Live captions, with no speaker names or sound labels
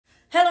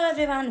Hello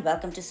everyone,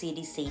 welcome to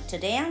CDC.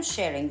 Today I'm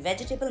sharing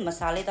vegetable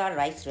masaledar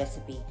rice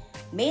recipe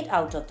made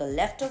out of the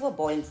leftover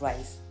boiled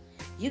rice.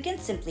 You can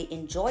simply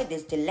enjoy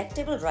this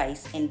delectable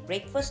rice in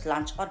breakfast,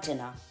 lunch or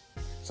dinner.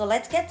 So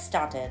let's get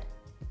started.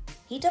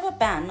 Heat up a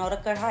pan or a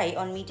kadhai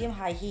on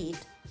medium-high heat.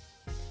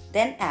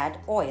 Then add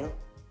oil.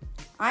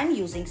 I'm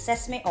using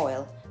sesame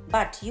oil,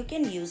 but you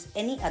can use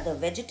any other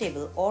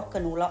vegetable or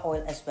canola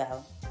oil as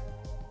well.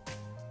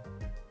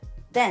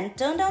 Then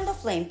turn down the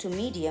flame to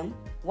medium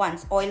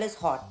once oil is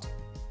hot.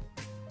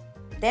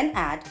 Then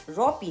add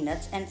raw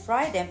peanuts and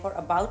fry them for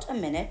about a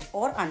minute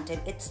or until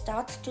it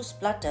starts to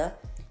splutter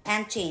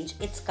and change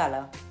its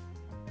color.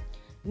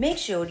 Make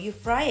sure you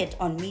fry it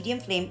on medium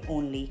flame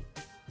only.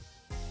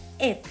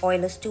 If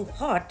oil is too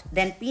hot,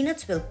 then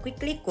peanuts will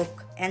quickly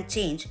cook and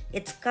change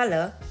its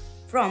color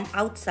from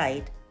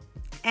outside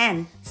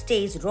and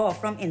stays raw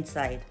from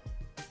inside.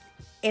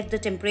 If the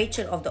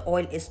temperature of the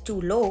oil is too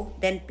low,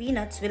 then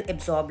peanuts will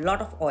absorb a lot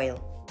of oil.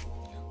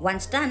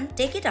 Once done,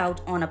 take it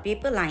out on a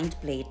paper-lined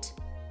plate.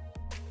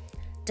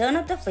 Turn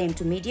up the flame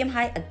to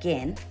medium-high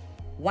again.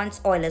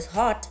 Once oil is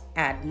hot,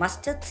 add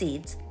mustard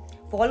seeds,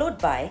 followed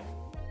by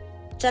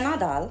chana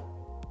dal,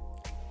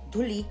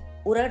 dhuli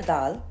urad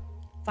dal,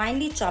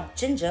 finely chopped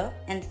ginger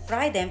and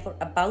fry them for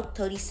about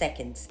 30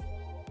 seconds.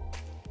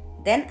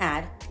 Then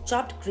add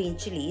chopped green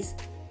chilies,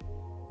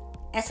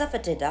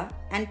 asafoetida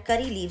and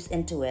curry leaves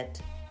into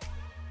it.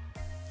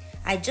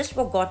 I just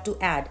forgot to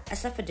add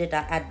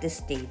asafoetida at this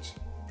stage.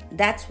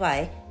 That's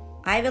why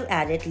I will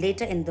add it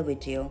later in the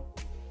video.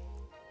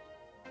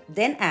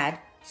 Then add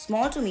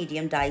small to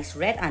medium diced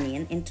red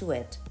onion into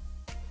it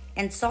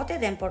and saute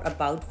them for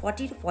about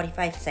 40 to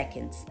 45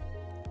 seconds.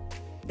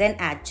 Then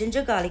add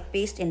ginger garlic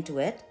paste into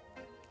it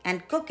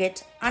and cook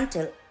it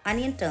until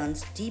onion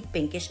turns deep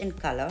pinkish in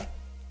color.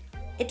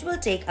 It will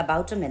take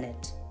about a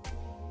minute.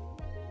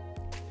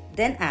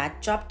 Then add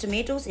chopped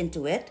tomatoes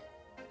into it.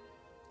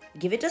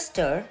 Give it a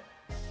stir.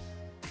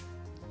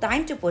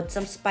 Time to put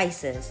some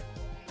spices.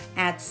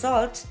 Add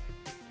salt,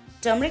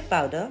 turmeric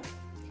powder.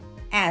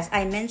 As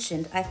I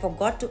mentioned, I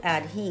forgot to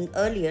add hing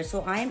earlier, so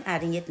I am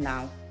adding it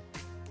now.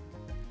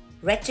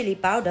 Red chili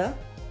powder,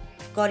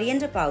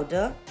 coriander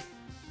powder,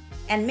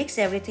 and mix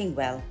everything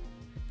well.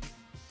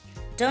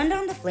 Turn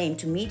down the flame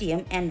to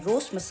medium and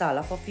roast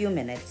masala for a few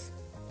minutes.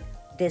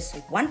 This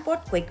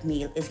one-pot quick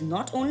meal is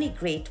not only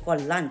great for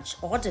lunch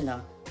or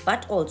dinner,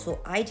 but also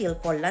ideal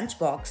for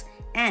lunchbox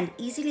and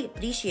easily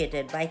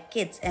appreciated by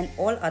kids and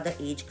all other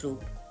age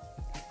group.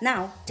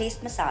 Now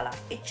taste masala.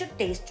 It should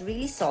taste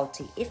really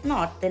salty. If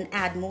not, then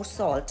add more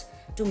salt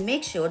to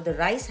make sure the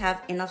rice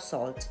have enough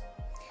salt,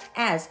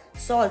 as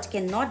salt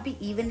cannot be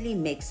evenly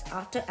mixed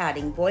after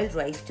adding boiled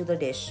rice to the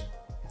dish.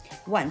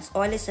 Once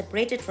oil is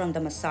separated from the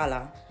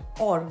masala,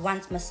 or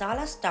once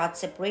masala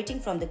starts separating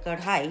from the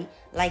kadhai,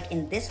 like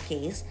in this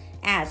case,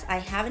 as I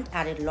haven't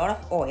added a lot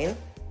of oil,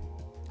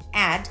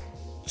 add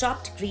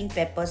chopped green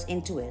peppers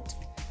into it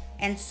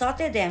and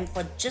saute them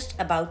for just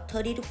about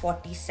 30 to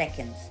 40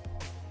 seconds.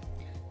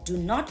 Do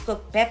not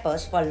cook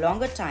peppers for a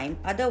longer time,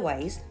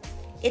 otherwise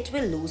it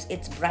will lose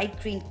its bright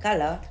green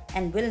color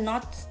and will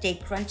not stay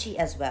crunchy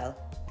as well.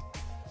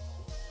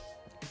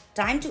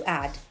 Time to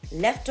add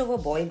leftover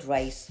boiled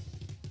rice.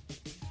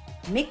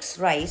 Mix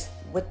rice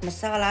with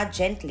masala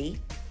gently,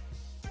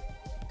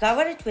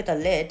 cover it with a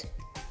lid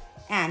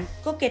and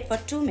cook it for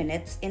 2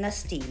 minutes in a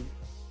steam.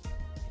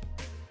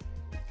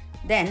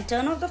 Then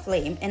turn off the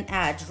flame and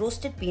add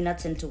roasted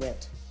peanuts into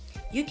it.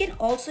 You can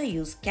also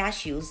use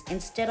cashews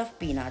instead of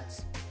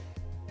peanuts.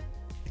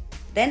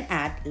 Then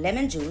add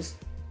lemon juice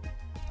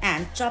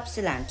and chopped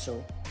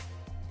cilantro.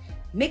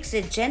 Mix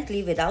it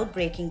gently without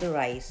breaking the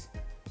rice.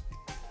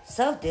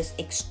 Serve this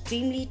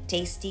extremely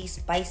tasty,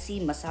 spicy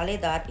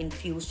masaledar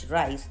infused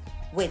rice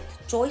with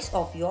choice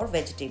of your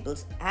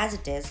vegetables as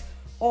it is,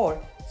 or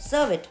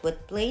serve it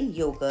with plain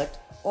yogurt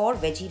or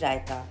veggie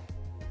raita.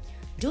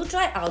 Do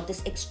try out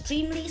this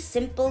extremely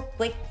simple,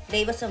 quick,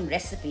 flavorsome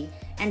recipe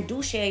and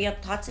do share your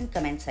thoughts in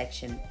comment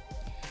section.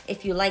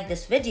 If you like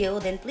this video,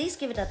 then please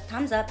give it a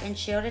thumbs up and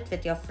share it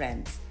with your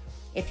friends.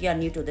 If you are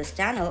new to this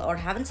channel or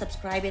haven't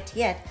subscribed it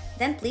yet,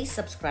 then please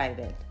subscribe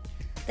it.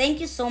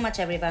 Thank you so much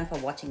everyone for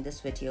watching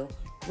this video.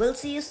 We'll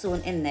see you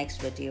soon in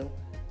next video.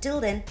 Till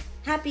then,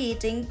 happy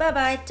eating. Bye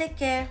bye. Take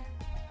care.